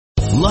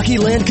Lucky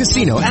Land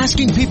Casino,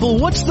 asking people,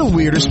 what's the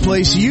weirdest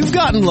place you've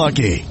gotten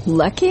lucky?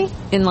 Lucky?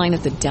 In line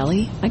at the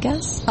deli, I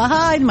guess?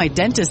 Aha, in my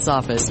dentist's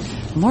office.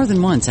 More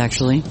than once,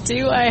 actually.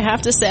 Do I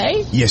have to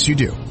say? Yes, you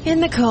do.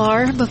 In the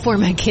car before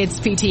my kids'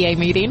 PTA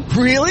meeting.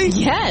 Really?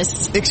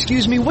 Yes.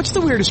 Excuse me, what's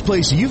the weirdest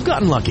place you've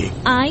gotten lucky?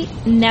 I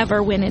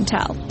never win and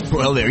tell.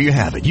 Well, there you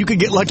have it. You can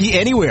get lucky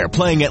anywhere,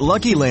 playing at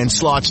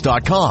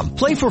LuckyLandSlots.com.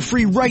 Play for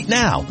free right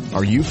now.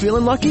 Are you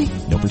feeling lucky?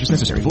 No purchase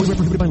necessary. Void where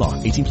prohibited by law.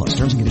 18 plus.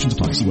 Terms and conditions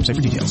apply. See website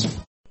for details.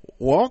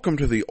 Welcome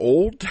to the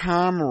Old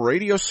Time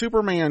Radio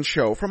Superman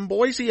Show from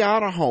Boise,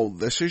 Idaho.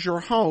 This is your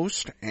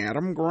host,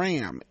 Adam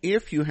Graham.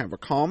 If you have a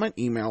comment,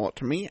 email it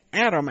to me,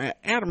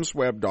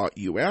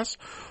 adam@adamsweb.us.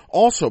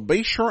 Also,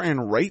 be sure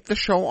and rate the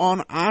show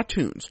on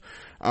iTunes.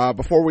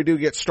 Before we do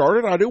get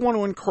started, I do want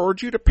to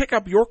encourage you to pick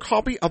up your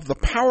copy of the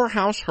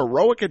Powerhouse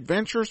Heroic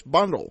Adventures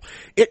Bundle.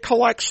 It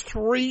collects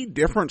 3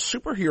 different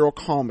superhero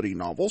comedy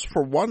novels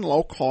for one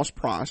low-cost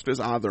price as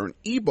either an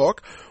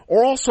ebook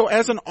or also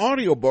as an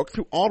audiobook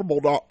through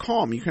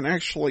audible.com. You can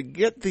actually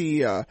get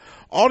the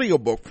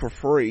audiobook for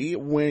free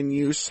when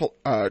you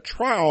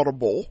try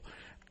Audible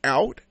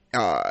out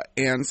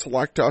and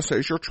select us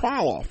as your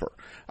trial offer.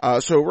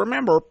 So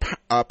remember,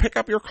 pick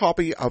up your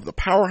copy of the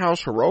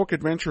Powerhouse Heroic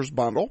Adventures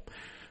Bundle.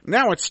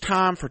 Now it's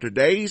time for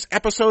today's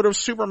episode of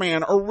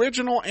Superman,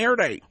 original air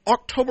date,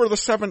 October the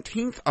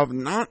 17th of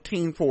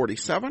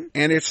 1947,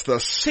 and it's The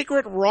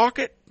Secret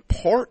Rocket,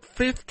 Part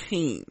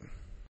 15.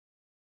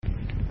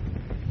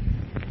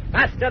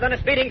 Faster than a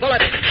speeding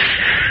bullet,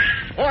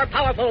 more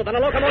powerful than a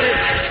locomotive,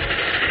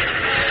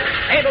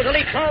 able to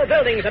leap tall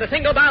buildings at a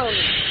single bound.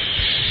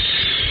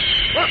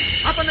 Look,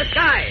 up in the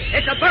sky,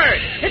 it's a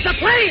bird, it's a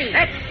plane,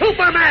 it's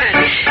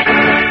Superman!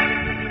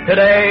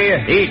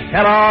 Today, eat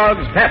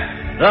Kellogg's Pep,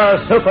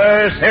 the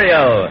Super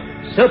Cereal.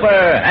 Super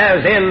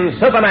as in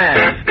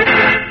Superman.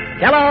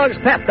 Kellogg's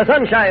Pep, the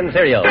Sunshine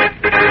Cereal.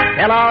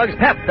 Kellogg's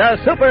Pep, the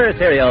Super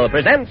Cereal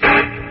presents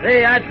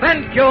The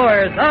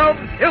Adventures of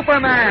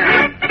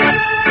Superman.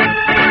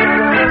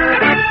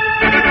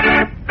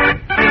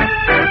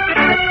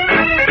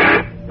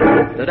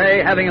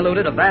 Today, having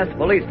eluded a vast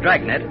police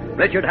dragnet,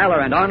 Richard Haller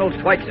and Arnold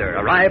Schweitzer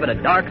arrive at a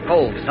dark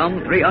cove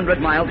some 300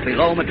 miles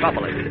below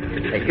Metropolis.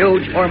 A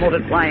huge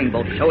four-motored flying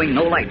boat showing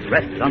no lights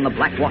rests on the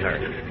black water,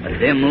 a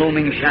dim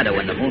looming shadow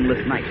in the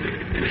moonless night.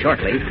 And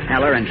shortly,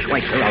 Haller and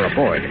Schweitzer are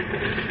aboard.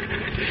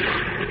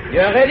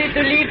 You're ready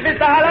to leave,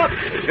 Mr. Haller?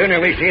 The sooner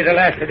we see the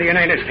last of the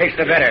United States,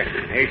 the better.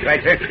 Hey,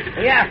 Schweitzer?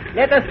 Yeah,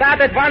 let us start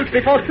at once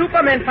before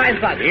Superman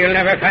finds us. He'll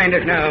never find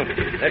us now.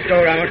 Let's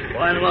go, Ronald.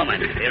 One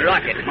moment. The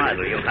rocket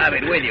model. You have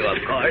it with you, of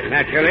course.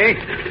 Naturally.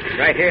 It's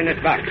right here in this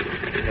box.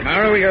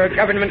 Tomorrow your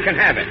government can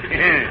have it.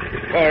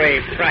 For a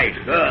price.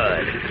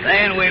 Good.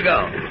 Then we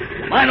go.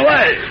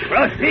 Manuel,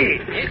 proceed.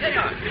 Yes,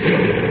 senor.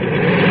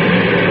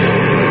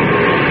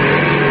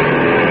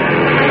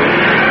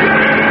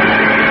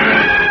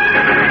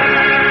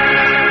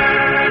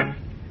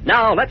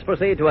 Now, let's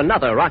proceed to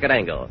another rocket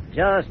angle.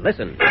 Just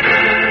listen.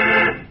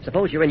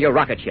 Suppose you're in your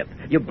rocket ship.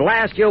 You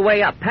blast your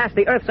way up past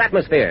the Earth's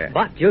atmosphere.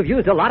 But you've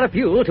used a lot of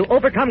fuel to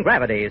overcome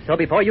gravity, so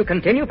before you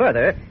continue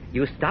further,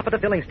 you stop at a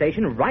filling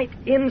station right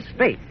in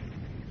space.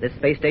 This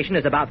space station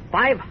is about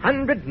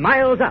 500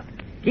 miles up.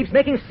 Keeps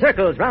making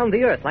circles round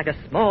the Earth like a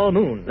small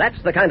moon.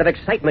 That's the kind of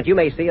excitement you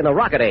may see in the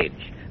rocket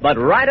age. But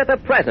right at the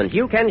present,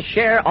 you can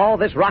share all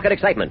this rocket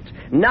excitement.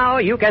 Now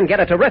you can get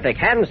a terrific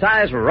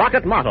hand-sized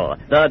rocket model,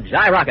 the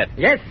Gyrocket.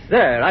 Yes,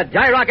 sir, a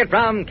Gyrocket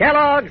from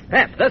Kellogg's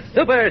Pep, the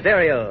Super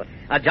Cereal.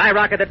 A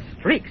Gyrocket that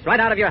streaks right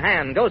out of your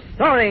hand, goes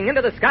soaring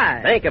into the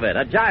sky. Think of it,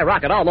 a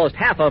Gyrocket almost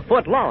half a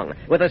foot long,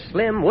 with a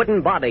slim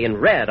wooden body in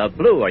red or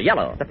blue or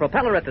yellow. The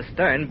propeller at the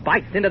stern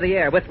bites into the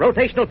air with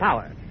rotational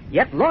power.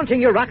 Yet launching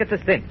your rocket's a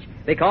cinch,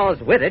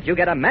 because with it you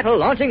get a metal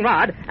launching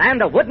rod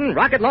and a wooden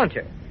rocket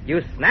launcher.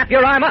 You snap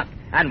your arm up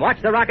and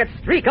watch the rocket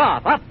streak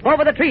off up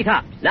over the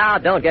treetops. Now,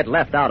 don't get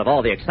left out of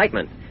all the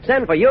excitement.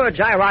 Send for your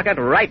Gyrocket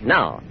right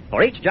now.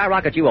 For each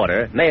Gyrocket you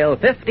order, mail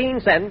 15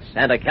 cents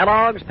and a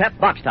Kellogg's Pep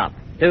box top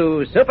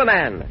to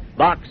Superman,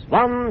 Box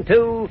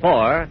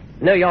 124,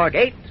 New York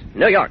 8,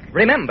 New York.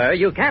 Remember,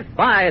 you can't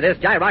buy this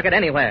Gyrocket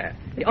anywhere.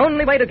 The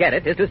only way to get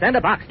it is to send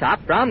a box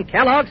top from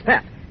Kellogg's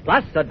Pep,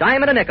 plus a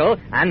dime and a nickel,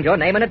 and your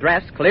name and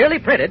address clearly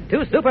printed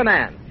to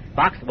Superman.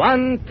 Box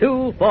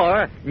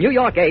 124, New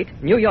York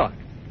 8, New York.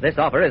 This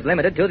offer is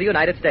limited to the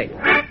United States.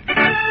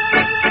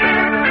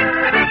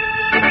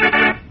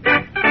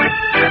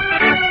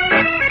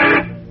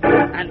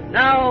 And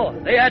now,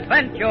 the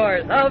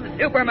adventures of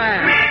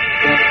Superman.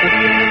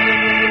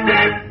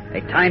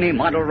 A tiny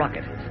model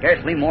rocket,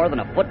 scarcely more than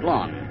a foot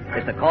long,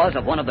 is the cause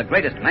of one of the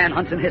greatest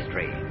manhunts in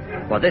history.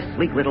 For this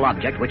sleek little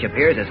object, which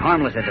appears as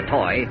harmless as a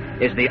toy,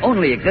 is the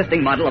only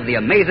existing model of the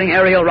amazing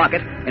aerial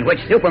rocket in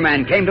which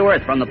Superman came to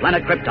Earth from the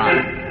planet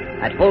Krypton.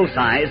 At full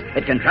size,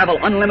 it can travel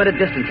unlimited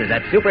distances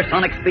at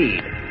supersonic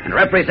speed and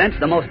represents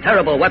the most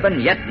terrible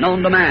weapon yet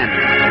known to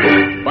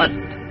man. But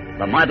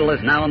the model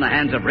is now in the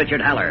hands of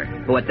Richard Haller,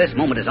 who at this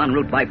moment is en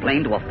route by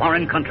plane to a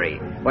foreign country,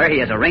 where he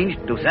has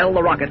arranged to sell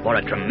the rocket for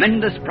a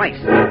tremendous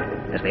price.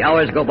 As the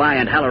hours go by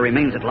and Haller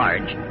remains at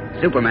large,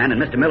 Superman in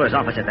Mr. Miller's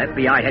office at the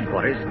FBI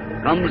headquarters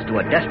comes to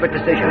a desperate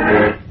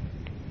decision.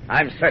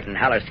 I'm certain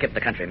Haller skipped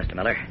the country, Mr.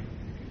 Miller.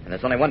 And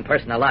there's only one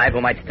person alive who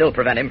might still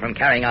prevent him from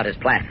carrying out his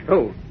plan.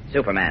 Who?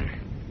 Superman.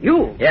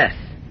 You? Yes.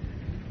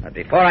 But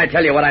before I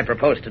tell you what I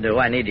propose to do,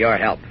 I need your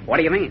help. What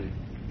do you mean?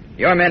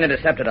 Your men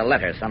intercepted a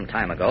letter some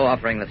time ago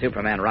offering the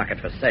Superman rocket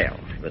for sale.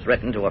 It was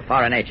written to a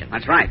foreign agent.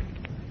 That's right.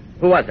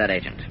 Who was that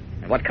agent?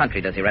 And what country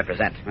does he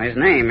represent? His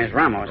name is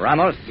Ramos.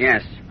 Ramos?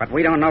 Yes, but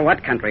we don't know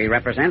what country he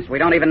represents. We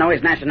don't even know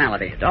his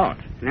nationality. You don't?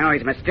 No,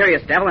 he's a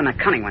mysterious devil and a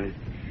cunning one.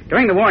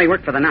 During the war, he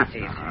worked for the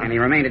Nazis, and he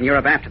remained in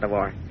Europe after the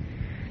war.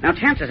 Now,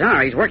 chances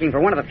are he's working for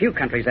one of the few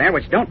countries there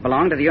which don't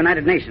belong to the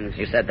United Nations.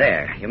 You said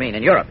there. You mean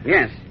in Europe?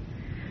 Yes.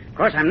 Of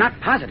course, I'm not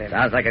positive.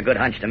 Sounds like a good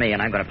hunch to me,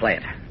 and I'm going to play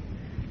it.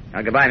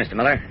 Now, goodbye, Mr.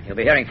 Miller. You'll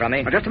be hearing from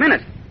me. Oh, just a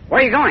minute. Where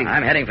are you going?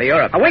 I'm heading for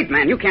Europe. Oh, wait,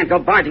 man. You can't go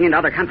barging into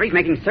other countries,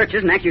 making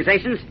searches and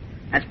accusations.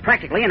 That's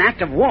practically an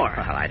act of war.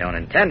 Well, I don't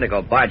intend to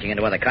go barging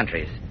into other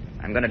countries.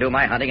 I'm going to do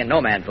my hunting in no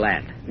man's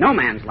land. No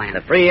man's land?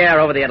 The free air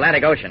over the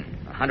Atlantic Ocean,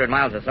 100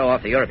 miles or so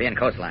off the European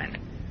coastline.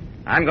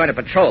 I'm going to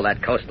patrol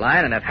that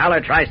coastline, and if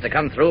Haller tries to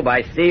come through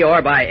by sea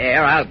or by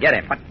air, I'll get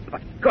him.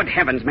 But good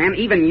heavens, man,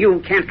 even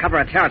you can't cover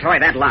a territory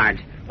that large.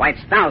 Why,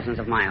 it's thousands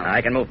of miles.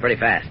 I can move pretty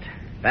fast.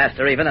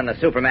 Faster even than the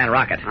Superman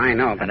rocket. I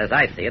know, but... And as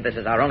I see it, this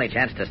is our only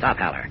chance to stop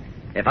Haller.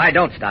 If I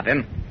don't stop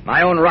him,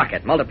 my own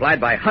rocket,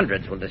 multiplied by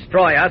hundreds, will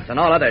destroy us and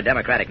all other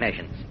democratic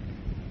nations.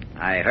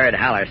 I heard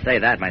Haller say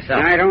that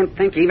myself. I don't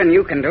think even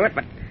you can do it,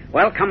 but...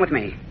 Well, come with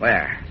me.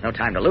 Where? There's no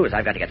time to lose.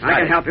 I've got to get started. I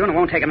can help you, and it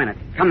won't take a minute.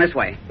 Come this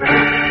way.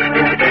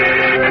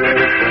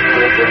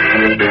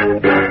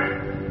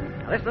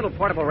 This little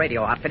portable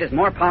radio outfit is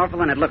more powerful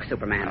than it looks,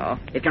 Superman. Oh?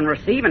 It can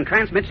receive and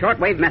transmit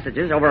shortwave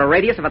messages over a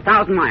radius of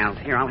 1,000 miles.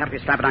 Here, I'll help you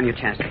strap it on your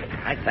chest.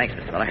 Right, thanks,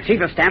 Mr. Miller. The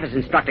Chief of Staff is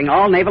instructing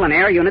all naval and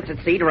air units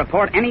at sea to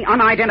report any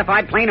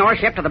unidentified plane or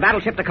ship to the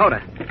battleship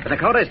Dakota. The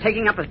Dakota is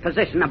taking up its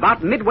position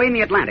about midway in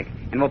the Atlantic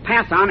and will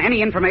pass on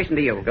any information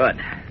to you. Good.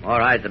 More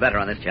eyes the better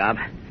on this job.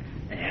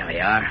 There we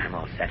are. I'm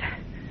all set.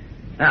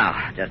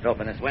 Now, just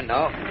open this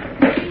window.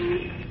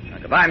 Well,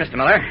 goodbye, Mr.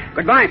 Miller.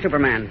 Goodbye,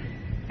 Superman.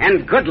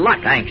 And good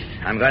luck. Thanks.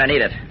 I'm going to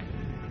need it.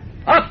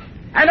 Up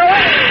and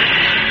away!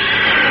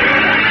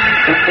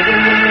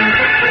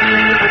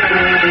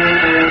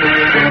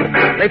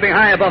 Leaping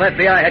high above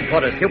FBI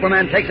headquarters,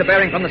 Superman takes a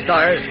bearing from the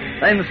stars,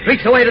 then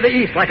streaks away to the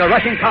east like a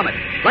rushing comet,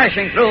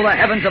 flashing through the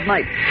heavens of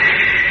night.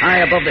 High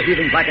above the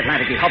heaving black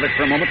Atlantic, he hovers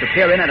for a moment to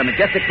peer in at a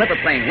majestic clipper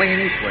plane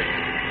winging eastward.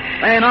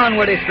 Then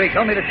onward he streaks,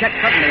 only to check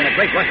suddenly in a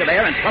great rush of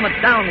air and plummet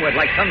downward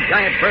like some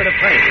giant bird of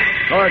prey,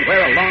 toward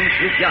where a long,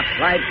 sleek yacht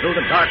slides through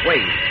the dark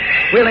waves.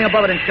 Wheeling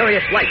above it in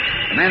furious flight,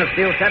 the man of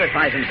steel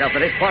satisfies himself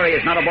that his quarry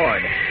is not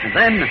aboard. And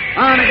then,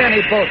 on again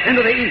he bolts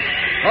into the east,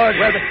 toward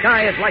where the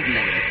sky is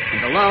lightening, and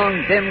the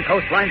long, dim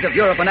coastlines of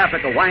Europe and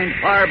Africa wind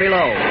far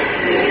below.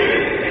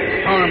 The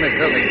storm is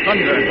building,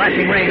 thunder and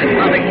flashing rain and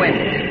pounding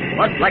winds.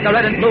 But like a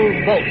red and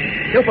blue bolt,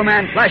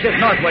 Superman flashes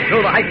northward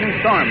through the heightening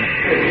storm,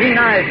 his keen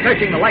eyes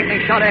searching the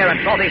lightning-shot air and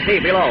salty sea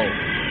below.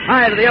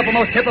 High to the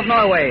uppermost tip of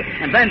Norway,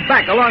 and then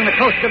back along the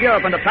coast of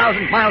Europe and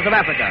 1,000 miles of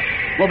Africa.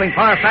 Moving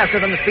far faster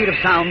than the speed of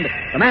sound,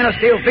 the man of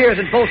steel veers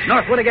and bolts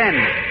northward again,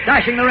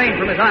 dashing the rain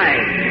from his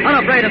eyes,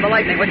 unafraid of the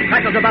lightning which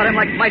crackles about him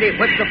like mighty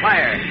whips of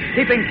fire,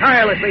 keeping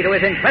tirelessly to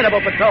his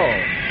incredible patrol.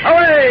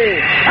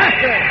 Away!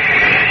 Faster!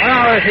 For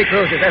hours he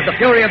cruises as the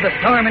fury of the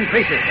storm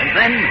increases, and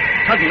then,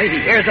 suddenly, he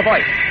hears a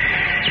voice.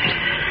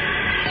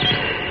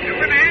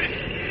 Superman?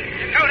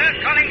 Dakota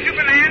calling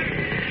Superman.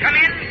 Come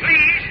in,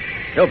 please.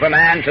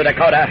 Superman to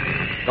Dakota.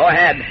 Go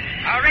ahead.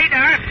 Our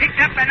radar picked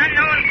up an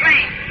unknown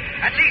plane.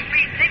 At least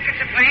we think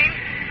it's a plane.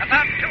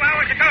 About 2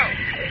 hours ago.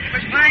 It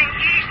was flying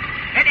east,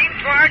 heading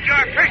toward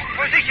your first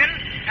position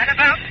at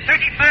about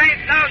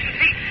 35,000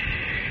 feet.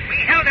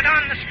 We held it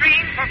on the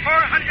screen for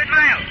 400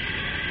 miles.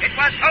 It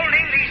was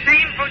holding the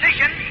same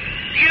position,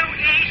 due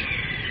east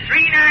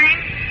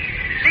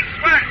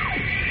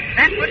 3961.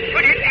 That would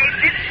put it a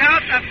bit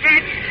south of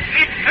dead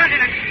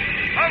mid-continent.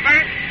 Over.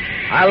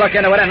 I'll look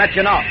into it and let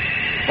you know.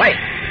 Wait.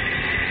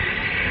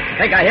 I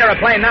think I hear a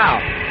plane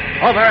now.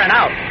 Over and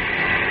out.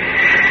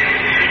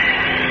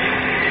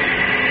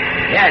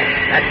 Yes,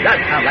 that does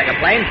sound like a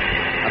plane.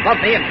 Above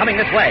me and coming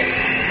this way.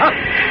 Up!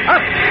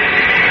 Up!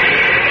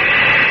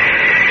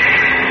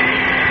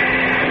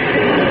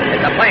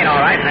 It's a plane,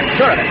 all right. I'm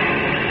sure of it.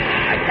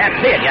 I can't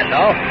see it yet,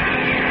 though.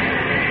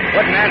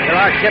 Wouldn't answer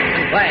our ships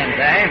and planes,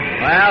 eh?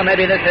 Well,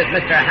 maybe this is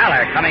Mr.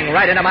 Haller coming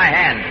right into my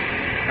hands.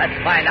 Let's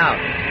find out.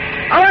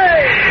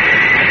 Away!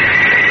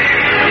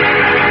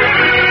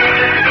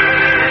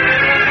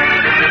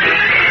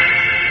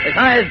 His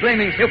eyes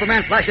gleaming,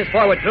 Superman flashes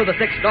forward through the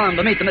thick storm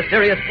to meet the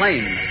mysterious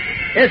plane.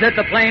 Is it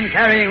the plane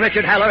carrying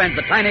Richard Haller and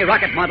the tiny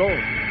rocket model?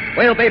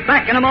 We'll be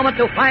back in a moment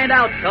to find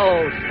out,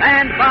 so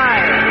stand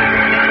by.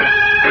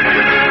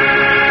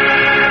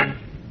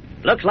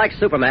 Looks like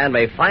Superman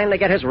may finally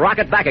get his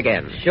rocket back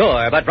again.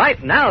 Sure, but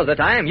right now's the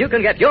time you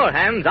can get your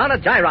hands on a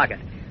gyrocket,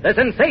 the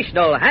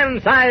sensational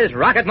hand-sized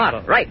rocket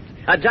model. Right.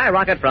 A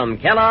Gyrocket from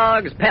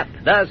Kellogg's Pep,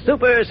 the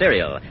super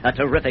cereal. A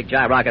terrific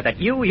Gyrocket that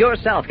you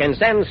yourself can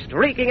send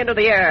streaking into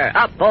the air,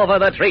 up over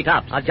the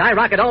treetops. A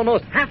Gyrocket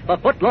almost half a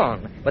foot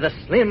long, with a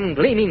slim,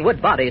 gleaming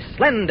wood body,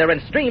 slender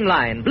and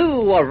streamlined,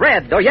 blue or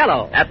red or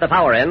yellow. At the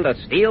power end, a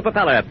steel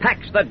propeller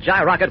packs the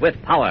Gyrocket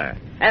with power.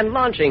 And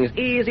launching's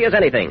easy as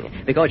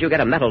anything, because you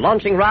get a metal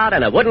launching rod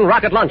and a wooden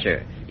rocket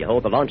launcher. You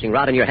hold the launching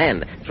rod in your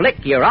hand, flick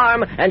your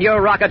arm, and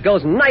your rocket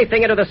goes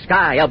knifing into the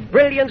sky, a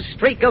brilliant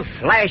streak of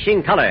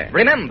flashing color.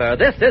 Remember,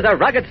 this is a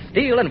rugged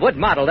steel and wood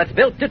model that's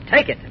built to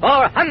take it,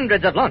 for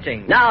hundreds of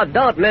launchings. Now,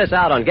 don't miss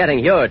out on getting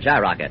your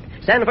Gyrocket.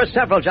 Send for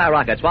several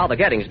Gyrockets while the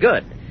getting's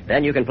good.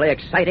 Then you can play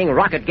exciting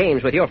rocket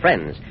games with your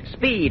friends,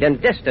 speed and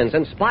distance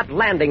and spot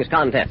landings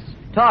contests.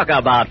 Talk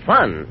about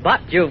fun.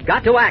 But you've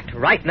got to act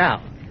right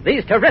now.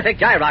 These terrific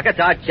Gyrockets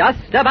are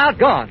just about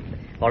gone.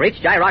 For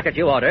each Gyrocket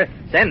you order,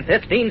 send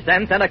 15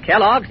 cents and a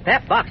Kellogg's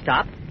Pep box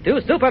top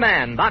to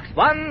Superman, Box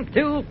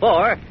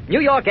 124, New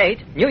York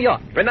 8, New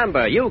York.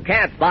 Remember, you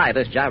can't buy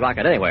this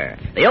Gyrocket anywhere.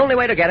 The only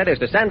way to get it is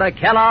to send a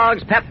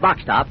Kellogg's Pep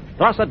box top,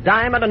 plus a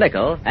dime and a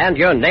nickel, and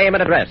your name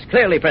and address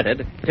clearly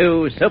printed,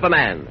 to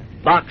Superman,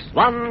 Box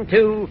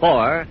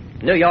 124,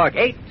 New York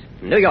 8,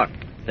 New York.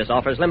 This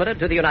offer is limited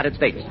to the United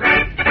States.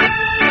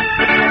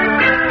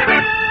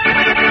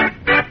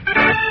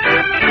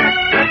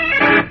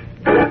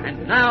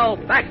 Now,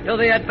 back to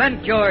the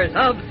adventures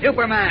of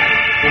Superman.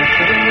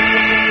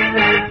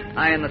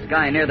 High in the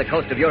sky near the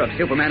coast of Europe,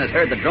 Superman has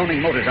heard the droning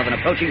motors of an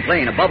approaching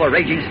plane above a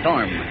raging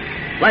storm.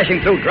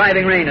 Flashing through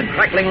driving rain and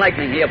crackling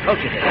lightning, he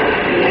approaches it.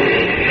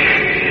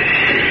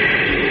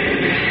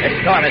 This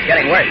storm is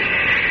getting worse.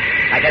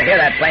 I can hear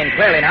that plane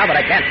clearly now, but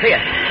I can't see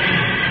it.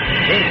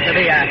 Seems to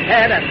be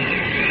ahead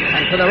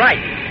and to the right.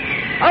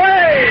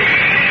 Away!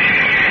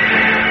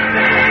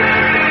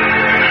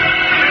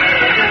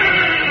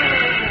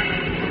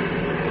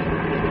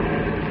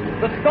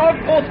 The storm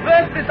goes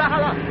worse, Mr.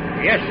 Haller.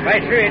 Yes,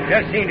 Spicer, it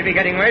does seem to be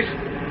getting worse.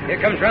 Here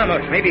comes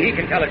Ramos. Maybe he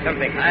can tell us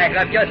something. I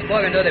have just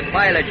spoken to the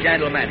pilot,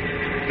 gentlemen.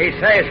 He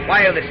says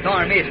while the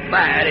storm is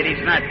bad, it is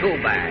not too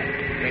bad.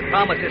 He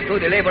promises to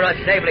deliver us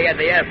safely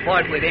at the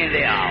airport within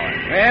the hour.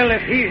 Well,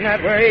 if he's not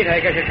worried, I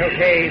guess it's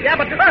okay. Yeah,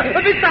 but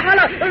Mr.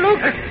 Haller,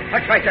 look!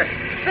 What, Spicer?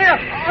 There,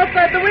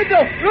 outside the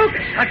window, look!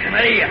 Santa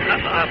Maria, a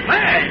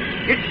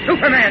man! It's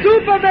Superman!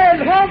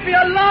 Superman, home we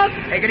are lost!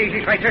 Take it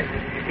easy, Spicer.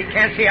 He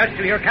can't see us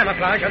through your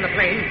camouflage on the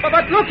plane.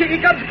 But look,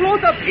 he comes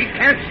closer. He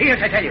can't see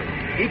us, I tell you.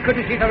 He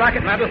couldn't see the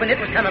rocket model when it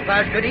was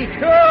camouflaged, could he?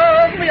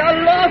 Oh, we are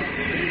lost.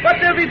 What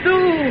will we do?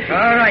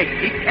 All right,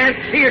 he can't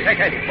see us, I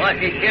tell you. But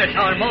he hears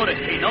our motors.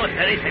 He knows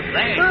there is a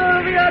plane.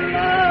 Oh, we are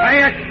lost.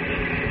 Quiet.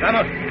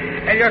 Ramos,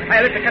 tell your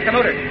pilot to cut the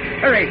motors.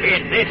 Hurry.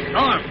 In this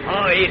storm?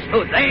 Oh, he's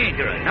too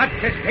dangerous. Not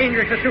as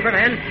dangerous as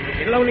Superman.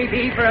 It'll only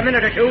be for a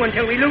minute or two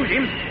until we lose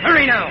him.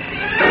 Hurry now.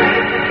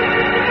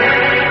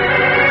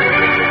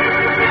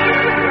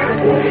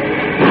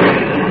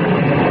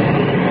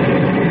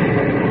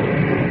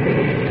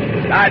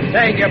 Start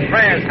saying your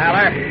prayers,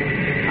 Haller.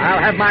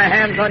 I'll have my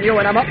hands on you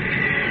in a moment.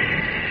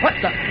 What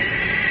the?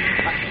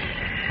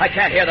 I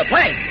can't hear the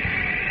plane.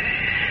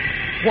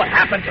 What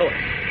happened to it?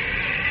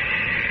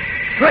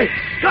 Great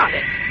Scott!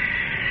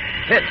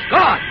 It's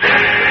gone!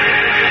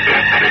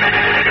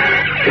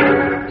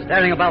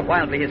 Staring about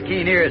wildly, his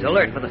keen ears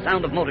alert for the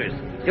sound of motors,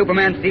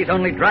 Superman sees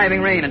only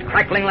driving rain and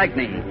crackling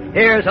lightning,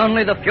 hears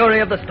only the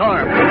fury of the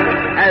storm,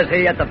 as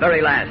he, at the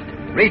very last,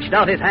 reached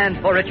out his hands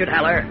for Richard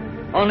Haller,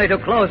 only to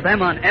close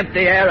them on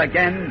empty air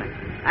again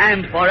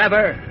and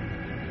forever.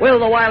 Will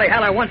the wily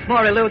Haller once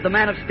more elude the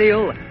Man of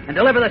Steel and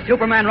deliver the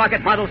Superman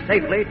rocket model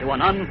safely to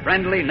an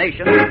unfriendly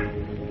nation?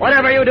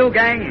 Whatever you do,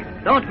 gang,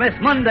 don't miss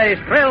Monday's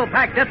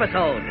thrill-packed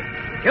episode.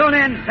 Tune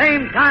in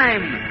same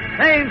time,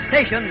 same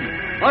station,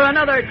 for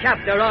another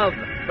chapter of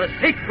The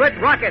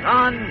Secret Rocket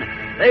on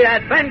The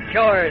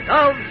Adventures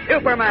of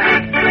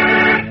Superman.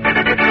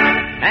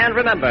 And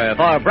remember,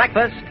 for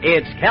breakfast,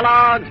 it's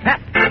Kellogg's Pep.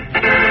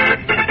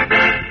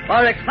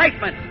 For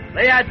excitement,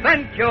 The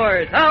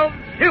Adventures of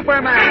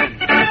Superman.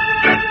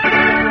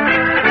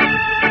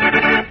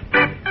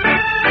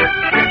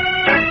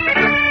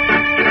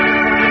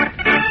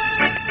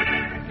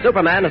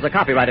 Superman is a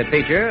copyrighted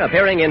feature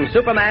appearing in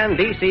Superman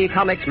DC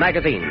Comics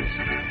magazines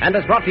and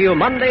is brought to you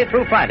Monday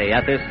through Friday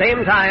at this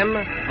same time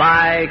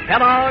by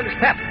Kellogg's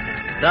Pep,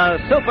 the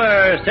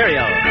Super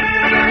Cereal.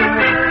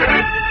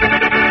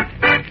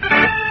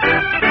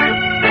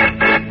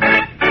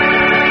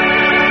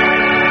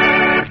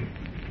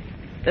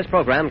 This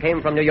program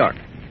came from New York.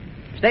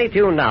 Stay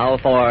tuned now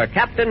for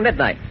Captain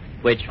Midnight,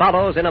 which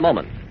follows in a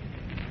moment.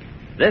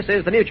 This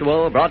is the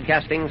Mutual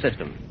Broadcasting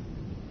System.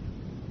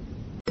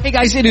 Hey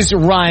guys, it is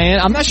Ryan.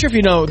 I'm not sure if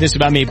you know this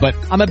about me, but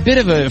I'm a bit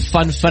of a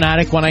fun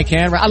fanatic when I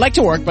can. I like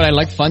to work, but I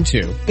like fun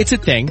too. It's a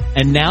thing.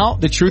 And now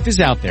the truth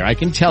is out there. I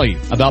can tell you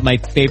about my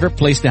favorite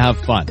place to have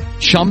fun.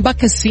 Chumba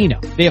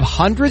Casino. They have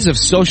hundreds of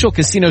social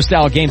casino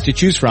style games to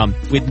choose from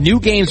with new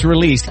games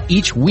released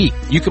each week.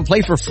 You can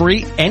play for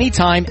free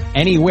anytime,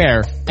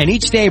 anywhere. And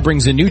each day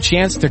brings a new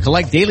chance to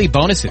collect daily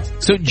bonuses.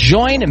 So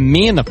join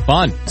me in the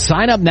fun.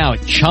 Sign up now at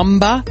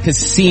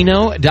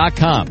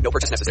ChumbaCasino.com. No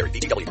purchase necessary.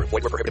 VGW. Void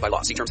where prohibited by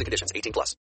law. See terms and conditions. 18+.